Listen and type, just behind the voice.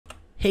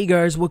Hey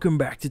guys, welcome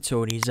back to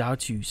Tony's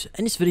How-Tos.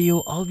 In this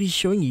video, I'll be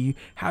showing you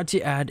how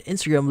to add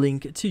Instagram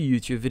link to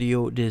YouTube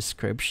video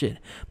description.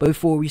 But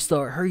before we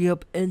start, hurry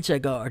up and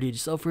check out our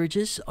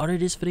self-purchase under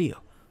this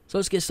video. So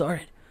let's get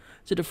started.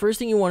 So the first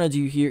thing you want to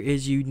do here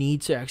is you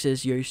need to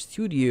access your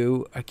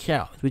studio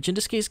account, which in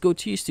this case, go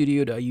to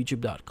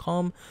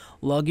studio.youtube.com,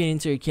 log in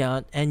into your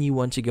account, and you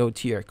want to go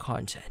to your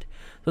content.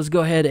 Let's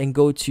go ahead and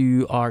go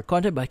to our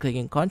content by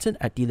clicking content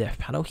at the left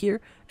panel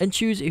here and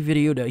choose a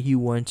video that you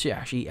want to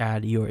actually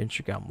add your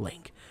Instagram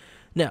link.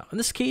 Now, in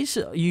this case,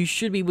 you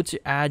should be able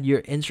to add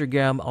your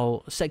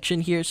Instagram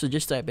section here. So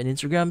just type in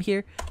Instagram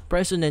here,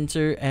 press and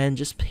enter, and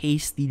just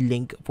paste the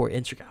link for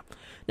Instagram.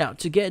 Now,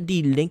 to get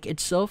the link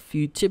itself,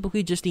 you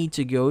typically just need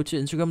to go to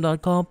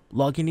Instagram.com,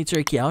 log in into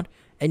your account,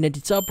 and at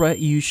the top right,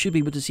 you should be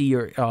able to see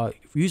your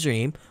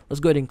username. Let's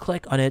go ahead and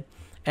click on it.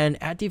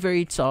 And at the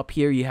very top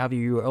here, you have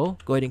your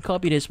URL. Go ahead and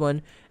copy this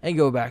one and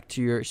go back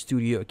to your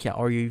studio account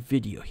or your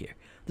video here.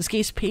 In this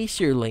case, paste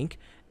your link.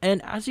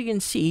 And as you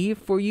can see,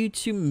 for you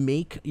to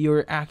make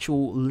your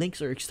actual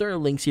links or external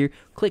links here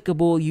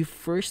clickable, you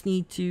first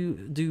need to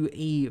do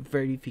a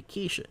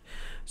verification.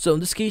 So in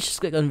this case, just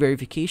click on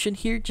verification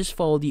here. Just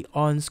follow the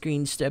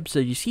on-screen steps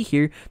that you see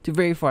here to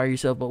verify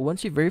yourself. But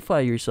once you verify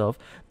yourself,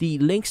 the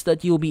links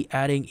that you'll be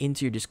adding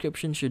into your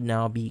description should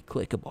now be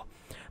clickable.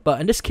 But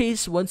in this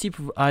case, once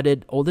you've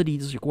added all the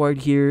details required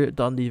here,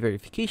 done the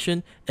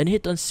verification, and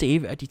hit on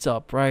save at the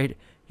top right,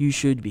 you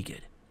should be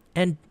good.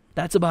 And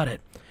that's about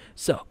it.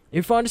 So, if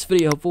you found this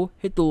video helpful,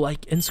 hit the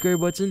like and subscribe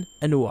button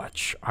and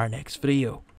watch our next video.